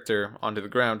character onto the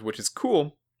ground, which is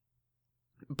cool.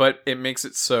 But it makes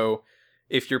it so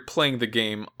if you're playing the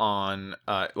game on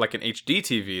like an HD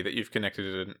TV that you've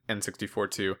connected an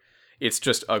N64 to, it's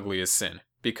just ugly as sin.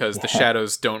 Because the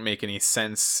shadows don't make any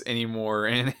sense anymore,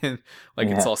 and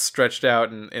it's all stretched out,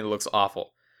 and it looks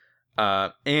awful.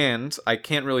 And I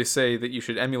can't really say that you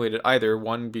should emulate it either.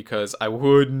 One, because I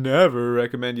would never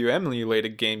recommend you emulate a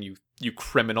game, you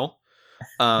criminal.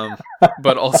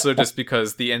 But also just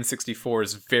because the N64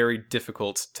 is very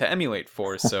difficult to emulate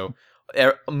for. So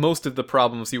most of the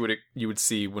problems you would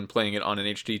see when playing it on an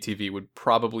HD TV would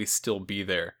probably still be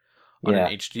there on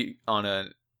an HD on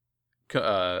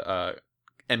a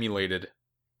emulated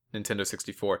Nintendo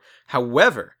 64.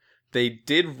 However, they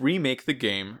did remake the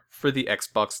game for the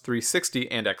Xbox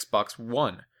 360 and Xbox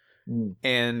One.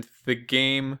 And the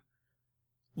game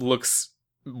looks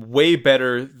way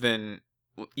better than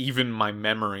even my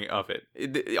memory of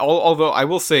it. Although I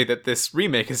will say that this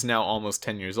remake is now almost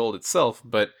 10 years old itself,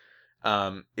 but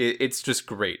it's just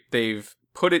great. They've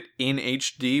put it in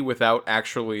HD without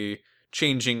actually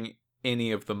changing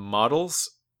any of the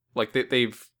models. Like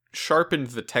they've sharpened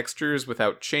the textures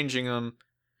without changing them.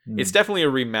 It's definitely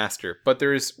a remaster, but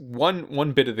there's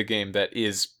one bit of the game that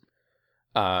is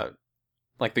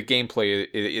like the gameplay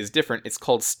is different. It's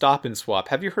called Stop and Swap.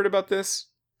 Have you heard about this?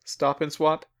 Stop and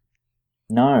Swap?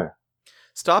 No.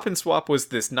 Stop and Swap was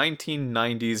this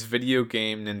 1990s video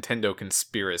game Nintendo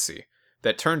conspiracy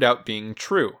that turned out being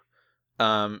true.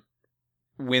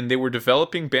 When they were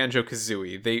developing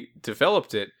Banjo-Kazooie, they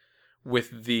developed it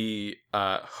with the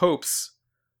hopes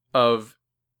of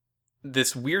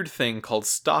this weird thing called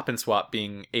Stop and Swap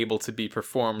being able to be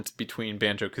performed between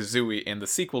Banjo-Kazooie and the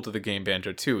sequel to the game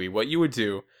Banjo-Tooie. What you would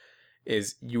do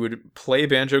is you would play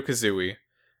Banjo-Kazooie,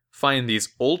 find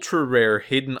these ultra rare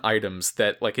hidden items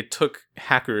that it took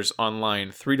hackers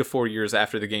online 3 to 4 years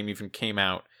after the game even came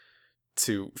out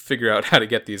to figure out how to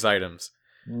get these items.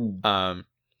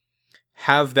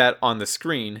 Have that on the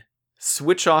screen,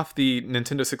 switch off the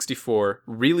Nintendo 64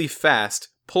 really fast,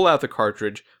 pull out the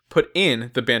cartridge, put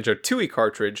in the Banjo-Tooie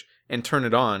cartridge, and turn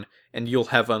it on, and you'll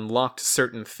have unlocked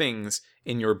certain things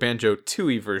in your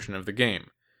Banjo-Tooie version of the game.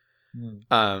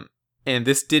 And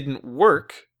this didn't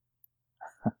work.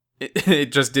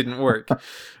 It just didn't work.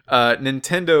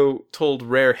 Nintendo told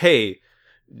Rare, hey,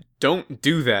 don't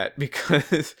do that,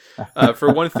 because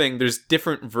for one thing, there's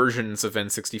different versions of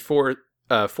N64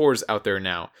 out there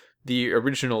now. The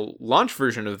original launch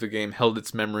version of the game held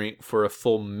its memory for a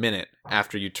full minute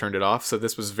after you turned it off, so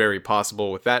this was very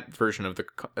possible with that version of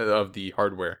the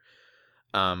hardware.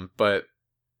 But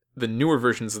the newer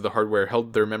versions of the hardware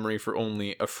held their memory for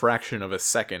only a fraction of a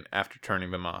second after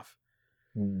turning them off.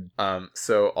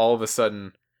 So all of a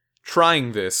sudden,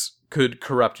 trying this could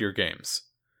corrupt your games.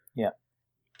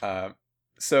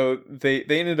 So they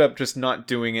ended up just not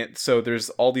doing it. So there's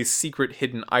all these secret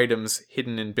hidden items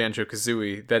hidden in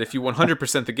Banjo-Kazooie that if you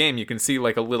 100% the game, you can see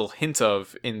like a little hint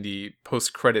of in the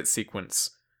post-credit sequence.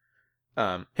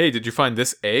 Hey, did you find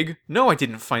this egg? No, I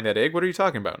didn't find that egg. What are you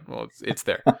talking about? Well, it's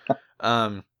there.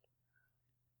 And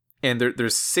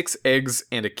there's 6 eggs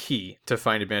and a key to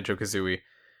find a Banjo-Kazooie.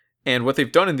 And what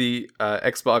they've done in the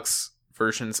Xbox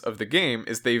versions of the game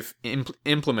is they've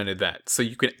implemented that. So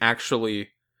you can actually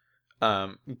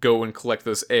go and collect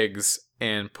those eggs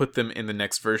and put them in the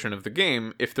next version of the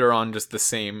game if they're on just the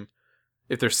same,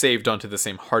 if they're saved onto the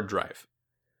same hard drive.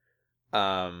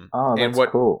 Oh, that's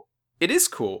cool. It is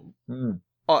cool. Mm.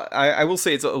 I will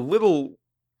say it's a little...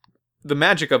 The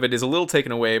magic of it is a little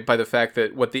taken away by the fact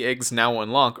that what the eggs now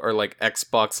unlock are like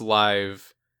Xbox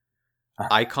Live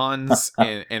icons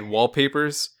and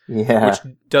wallpapers, which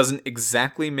doesn't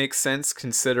exactly make sense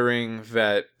considering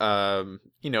that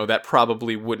that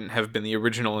probably wouldn't have been the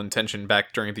original intention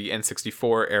back during the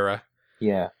N64 era.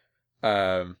 Yeah.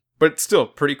 But still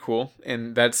pretty cool,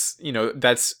 and that's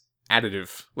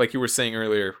additive. Like you were saying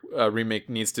earlier, a remake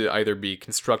needs to either be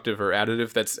constructive or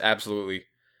additive. That's absolutely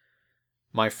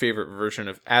my favorite version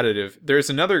of additive. There's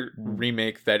another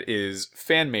remake that is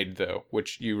fan-made, though,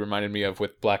 which you reminded me of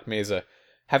with Black Mesa.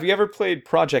 Have you ever played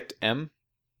Project M?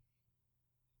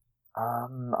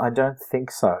 I don't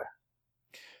think so.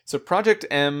 So Project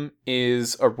M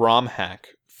is a ROM hack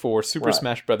for Super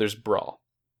Smash Bros. Brawl.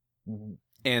 Mm-hmm.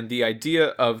 And the idea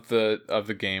of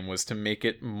the game was to make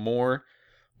it more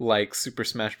like Super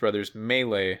Smash Bros.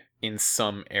 Melee in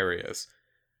some areas.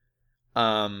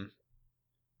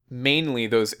 Mainly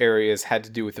those areas had to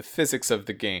do with the physics of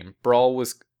the game. Brawl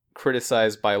was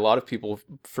criticized by a lot of people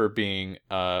for being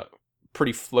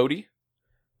pretty floaty.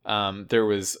 There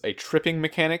was a tripping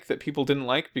mechanic that people didn't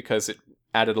like because it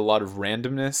added a lot of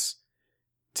randomness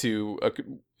to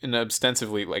an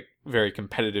ostensibly like very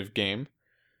competitive game.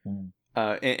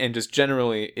 And just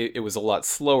generally, it was a lot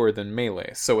slower than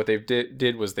Melee. So what they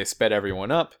did was they sped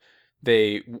everyone up.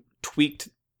 They tweaked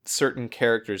certain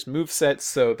characters' movesets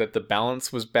so that the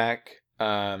balance was back.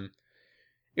 It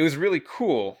was really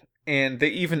cool. And they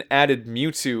even added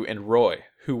Mewtwo and Roy,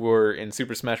 who were in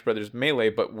Super Smash Bros.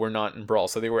 Melee, but were not in Brawl.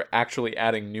 So they were actually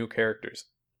adding new characters.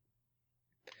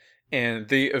 And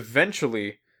they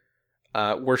eventually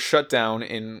were shut down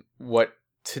in what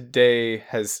today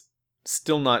has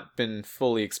still not been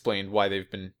fully explained why they've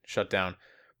been shut down.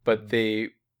 But they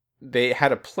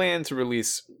had a plan to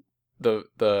release the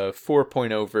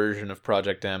 4.0 version of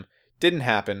Project M. Didn't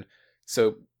happen.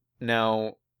 So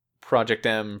now Project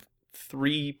M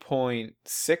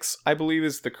 3.6, I believe,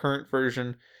 is the current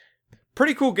version.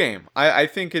 Pretty cool game. I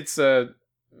think it's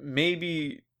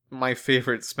maybe my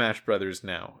favorite Smash Brothers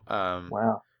now.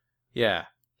 Wow. Yeah.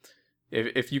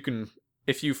 If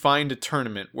you find a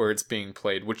tournament where it's being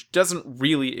played, which doesn't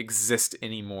really exist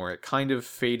anymore, it kind of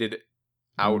faded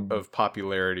out of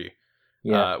popularity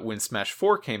when Smash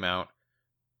 4 came out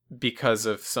because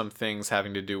of some things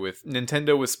having to do with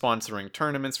Nintendo was sponsoring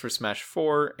tournaments for Smash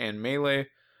 4 and Melee,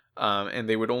 and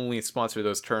they would only sponsor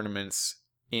those tournaments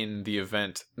in the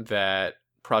event that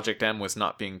Project M was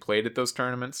not being played at those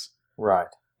tournaments. Right.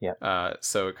 Yeah.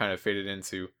 So it kind of faded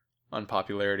into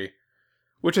unpopularity,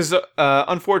 which is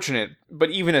unfortunate. But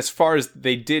even as far as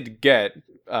they did get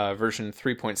version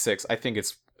 3.6, I think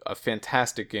it's a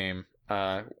fantastic game.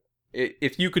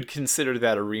 If you could consider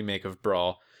that a remake of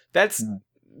Brawl, that's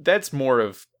more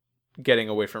of getting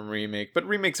away from remake. But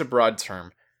remake's a broad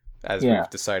term, as we've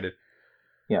decided.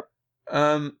 Yep.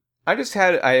 I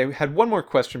had one more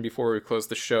question before we close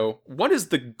the show. What is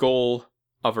the goal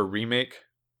of a remake?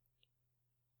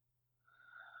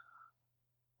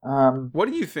 What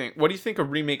do you think? What do you think a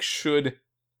remake should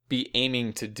be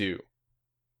aiming to do?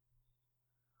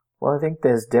 Well, I think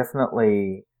there's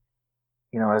definitely,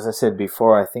 as I said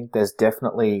before, I think there's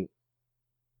definitely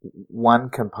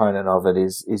one component of it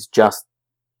is just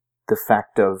the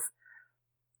fact of,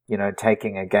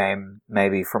 taking a game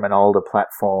maybe from an older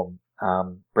platform,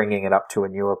 bringing it up to a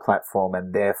newer platform,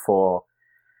 and therefore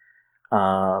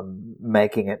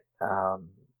making it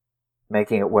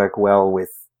work well with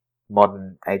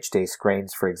modern HD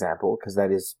screens, for example, because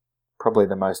that is probably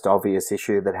the most obvious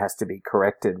issue that has to be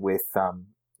corrected with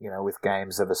with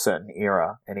games of a certain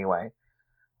era anyway.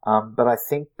 But I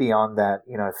think beyond that,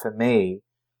 for me,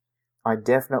 I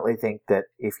definitely think that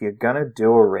if you're going to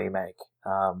do a remake,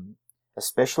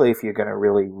 especially if you're going to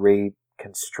really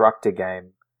reconstruct a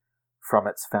game from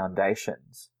its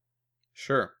foundations.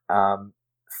 Sure.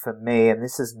 For me, and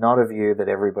this is not a view that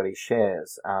everybody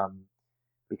shares,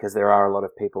 because there are a lot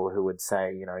of people who would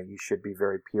say, you should be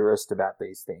very purist about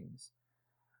these things.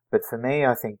 But for me,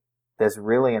 I think there's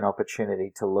really an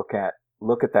opportunity to look at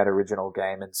that original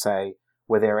game and say,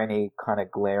 were there any kind of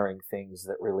glaring things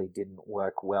that really didn't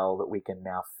work well that we can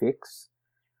now fix?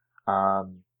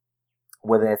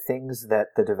 Were there things that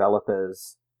the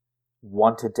developers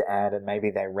wanted to add and maybe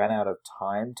they ran out of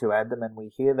time to add them? And we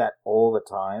hear that all the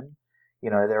time.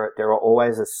 There are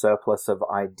always a surplus of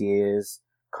ideas,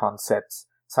 concepts.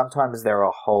 Sometimes there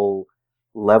are whole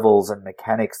levels and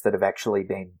mechanics that have actually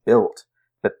been built,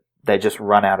 but they just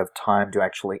run out of time to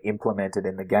actually implement it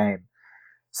in the game.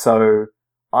 So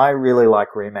I really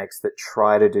like remakes that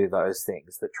try to do those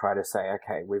things, that try to say,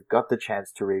 okay, we've got the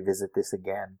chance to revisit this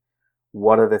again.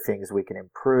 What are the things we can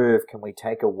improve? Can we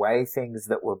take away things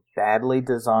that were badly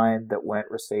designed, that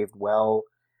weren't received well?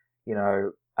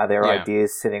 Are there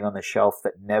ideas sitting on the shelf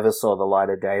that never saw the light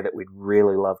of day that we'd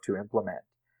really love to implement?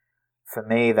 For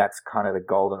me, that's kind of the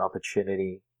golden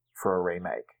opportunity for a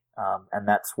remake. And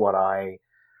that's what I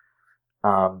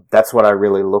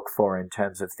really look for in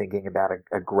terms of thinking about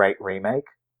a great remake.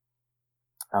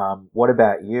 What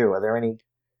about you? Are there any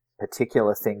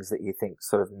particular things that you think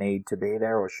sort of need to be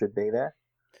there or should be there?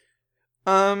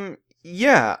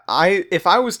 Yeah, if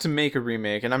I was to make a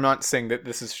remake, and I'm not saying that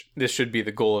this should be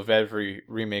the goal of every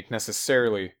remake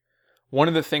necessarily, one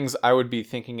of the things I would be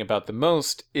thinking about the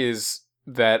most is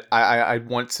that I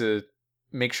want to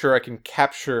make sure I can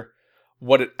capture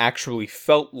what it actually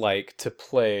felt like to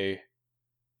play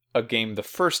a game the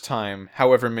first time,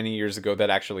 however many years ago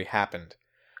that actually happened.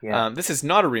 Yeah. This is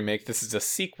not a remake, this is a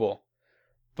sequel,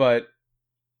 but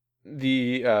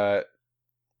the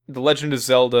Legend of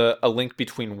Zelda: A Link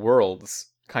Between Worlds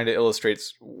kind of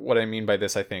illustrates what I mean by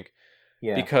this, I think.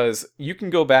 Yeah. Because you can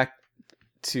go back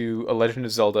to A Legend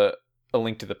of Zelda: A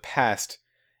Link to the Past,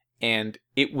 and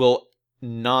it will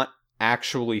not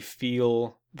actually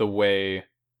feel the way...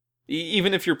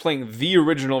 Even if you're playing the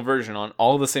original version on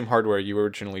all the same hardware you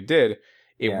originally did,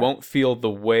 it won't feel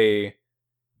the way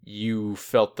you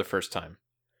felt the first time.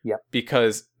 Yep.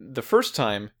 Because the first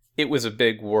time, it was a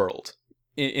big world.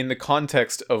 In the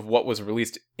context of what was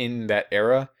released in that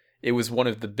era, it was one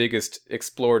of the biggest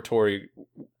exploratory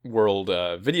world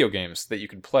video games that you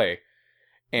could play.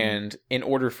 And in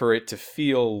order for it to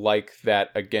feel like that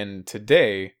again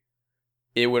today,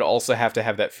 it would also have to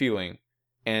have that feeling.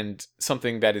 And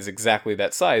something that is exactly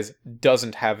that size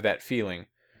doesn't have that feeling.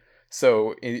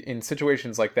 So in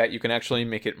situations like that, you can actually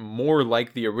make it more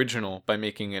like the original by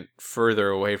making it further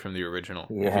away from the original,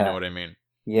 if you know what I mean.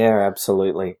 Yeah,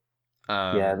 absolutely.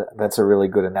 That's a really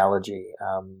good analogy.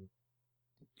 And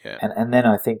then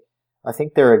I think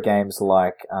there are games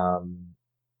like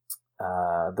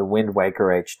the Wind Waker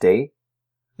HD,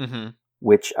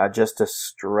 which are just a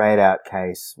straight out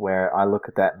case where I look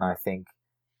at that and I think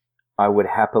I would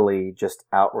happily just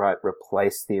outright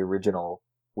replace the original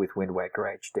with Wind Waker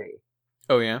HD.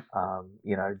 Oh yeah.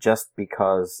 Just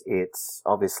because it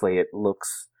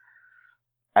looks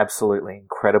absolutely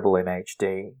incredible in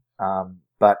HD.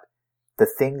 But the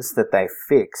things that they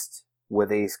fixed were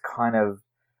these kind of,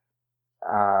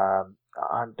 I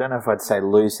don't know if I'd say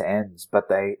loose ends, but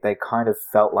they kind of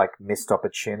felt like missed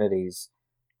opportunities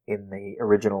in the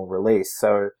original release.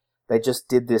 So they just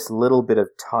did this little bit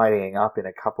of tidying up in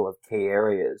a couple of key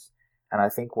areas. And I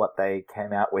think what they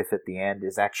came out with at the end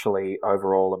is actually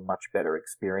overall a much better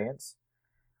experience.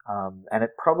 And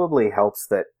it probably helps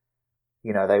that,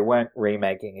 they weren't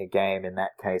remaking a game in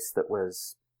that case that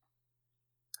was,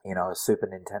 a Super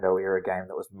Nintendo era game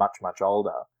that was much, much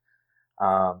older.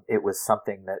 It was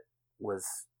something that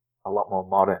was a lot more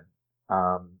modern.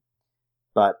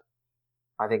 But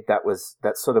I think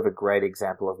that's sort of a great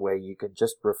example of where you can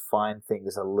just refine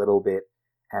things a little bit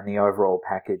and the overall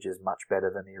package is much better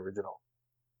than the original.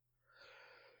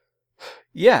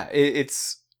 Yeah,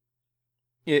 it's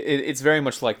very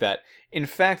much like that. In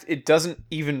fact, it doesn't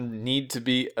even need to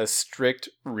be a strict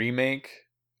remake,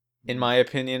 in my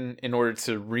opinion, in order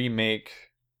to remake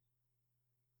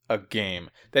a game.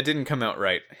 That didn't come out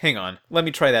right. Hang on, let me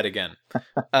try that again.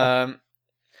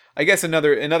 I guess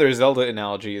another Zelda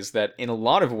analogy is that in a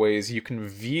lot of ways you can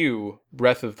view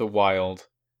Breath of the Wild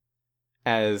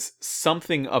as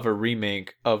something of a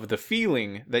remake of the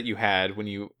feeling that you had when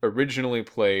you originally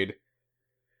played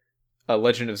A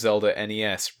Legend of Zelda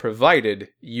NES, provided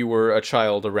you were a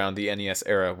child around the NES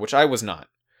era, which I was not.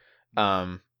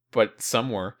 But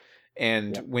some were.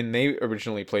 And when they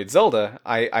originally played Zelda,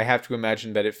 I have to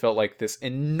imagine that it felt like this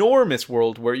enormous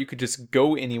world where you could just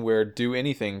go anywhere, do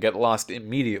anything, get lost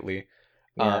immediately.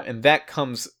 And that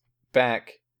comes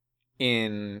back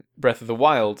in Breath of the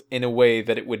Wild in a way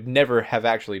that it would never have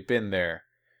actually been there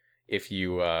if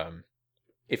you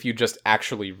just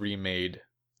actually remade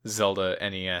Zelda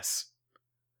NES.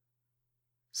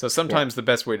 So sometimes the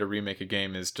best way to remake a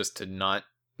game is just to not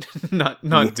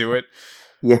do it.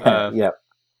 Yeah.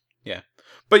 Yeah.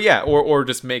 But yeah, or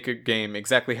just make a game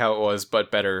exactly how it was, but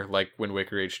better, like Wind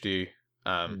Waker HD.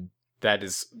 That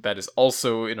is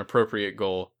also an appropriate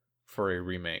goal for a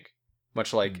remake.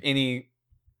 Much like any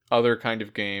other kind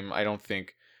of game, I don't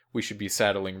think we should be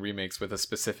saddling remakes with a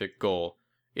specific goal.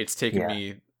 It's taken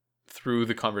me through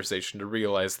the conversation to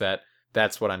realize that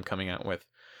that's what I'm coming out with.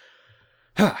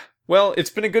 Well, it's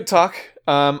been a good talk.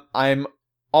 I'm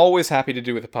always happy to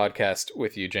do with a podcast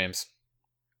with you, James.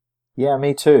 Yeah,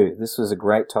 me too. This was a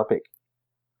great topic.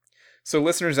 So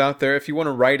listeners out there, if you want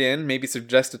to write in, maybe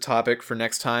suggest a topic for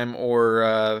next time,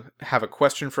 or have a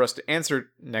question for us to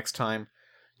answer next time,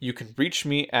 you can reach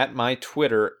me at my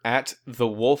Twitter, at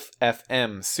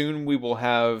TheWolfFM. Soon we will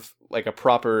have like a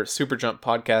proper Super Jump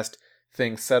podcast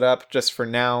thing set up. Just for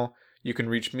now, you can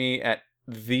reach me at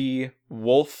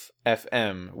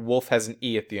TheWolfFM. Wolf has an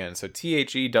E at the end, so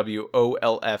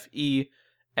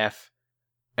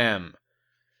TheWolfEFM.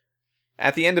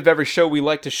 At the end of every show, we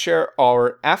like to share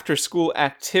our after-school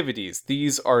activities.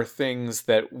 These are things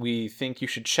that we think you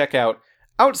should check out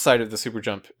outside of the Super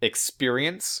Jump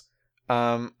experience.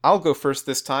 I'll go first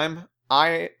this time.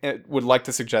 I would like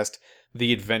to suggest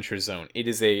The Adventure Zone. It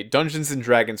is a Dungeons &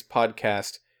 Dragons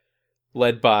podcast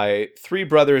led by three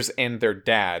brothers and their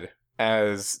dad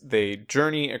as they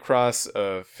journey across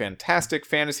a fantastic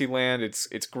fantasy land.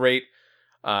 It's great.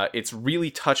 It's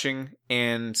really touching,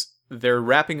 and they're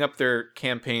wrapping up their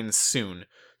campaign soon.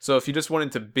 So if you just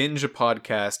wanted to binge a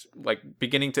podcast, like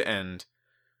beginning to end,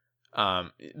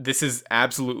 this is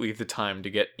absolutely the time to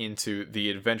get into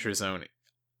The Adventure Zone.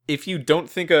 If you don't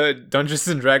think a Dungeons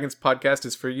 & Dragons podcast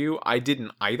is for you, I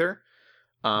didn't either.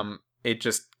 It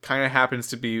just kind of happens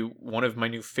to be one of my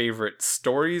new favorite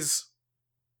stories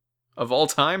of all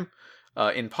time.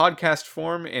 In podcast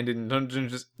form and in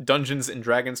Dungeons &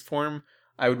 Dragons form,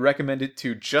 I would recommend it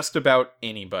to just about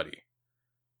anybody.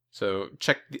 So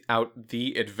check out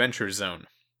The Adventure Zone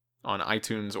on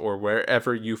iTunes or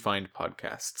wherever you find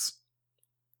podcasts.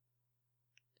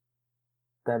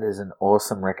 That is an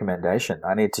awesome recommendation.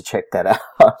 I need to check that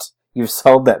out. You've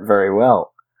sold that very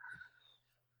well.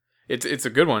 It's a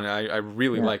good one. I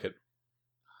really like it.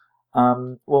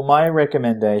 Well, my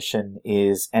recommendation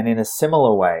is, and in a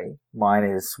similar way, mine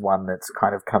is one that's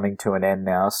kind of coming to an end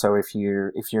now. So if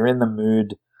you're in the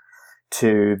mood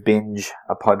to binge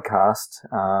a podcast,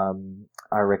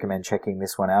 I recommend checking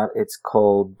this one out. It's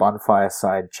called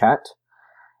Bonfireside Chat,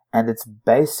 and it's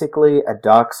basically a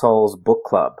Dark Souls book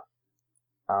club.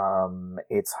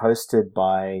 It's hosted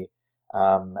by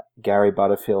Gary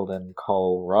Butterfield and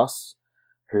Cole Ross,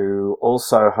 who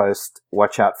also host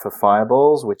Watch Out for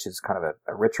Fireballs, which is kind of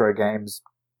a retro games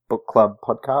book club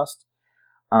podcast.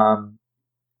 And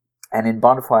in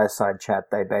Bonfireside Chat,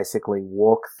 they basically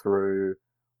walk through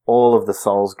all of the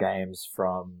Souls games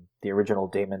from the original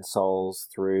Demon Souls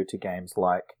through to games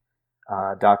like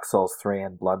Dark Souls 3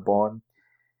 and Bloodborne.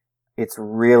 It's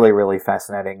really, really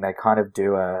fascinating. They kind of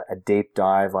do a deep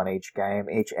dive on each game.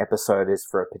 Each episode is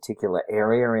for a particular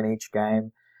area in each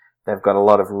game. They've got a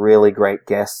lot of really great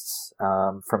guests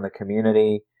from the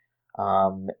community.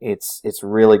 It's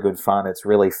really good fun. It's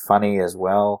really funny as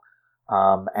well.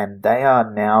 And they are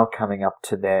now coming up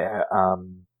to their,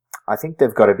 I think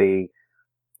they've got to be,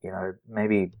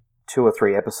 maybe 2 or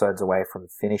 3 episodes away from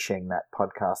finishing that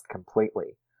podcast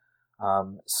completely.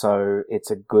 So it's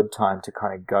a good time to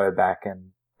kind of go back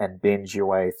and binge your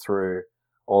way through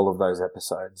all of those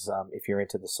episodes if you're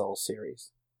into the Souls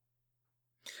series.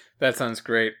 That sounds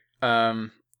great.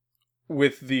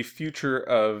 With the future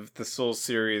of the Souls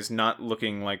series not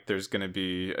looking like there's going to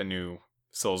be a new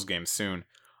Souls game soon,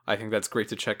 I think that's great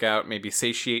to check out. Maybe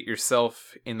satiate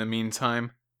yourself in the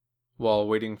meantime while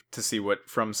waiting to see what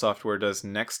From Software does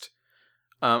next.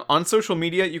 On social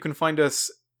media, you can find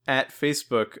us at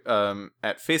Facebook,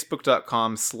 at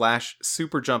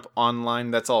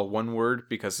facebook.com/superjumponline. That's all one word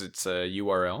because it's a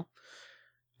URL.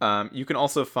 You can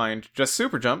also find just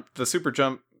Superjump, the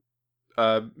Superjump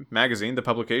magazine, the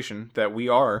publication that we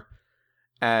are,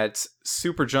 at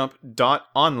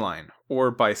superjump.online or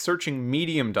by searching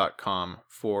medium.com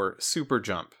for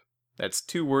Superjump. That's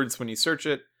 2 words when you search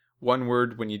it, 1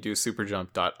 word when you do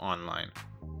superjump.online.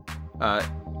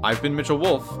 I've been Mitchell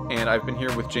Wolf, and I've been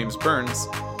here with James Burns.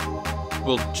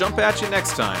 We'll jump at you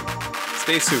next time.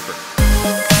 Stay super.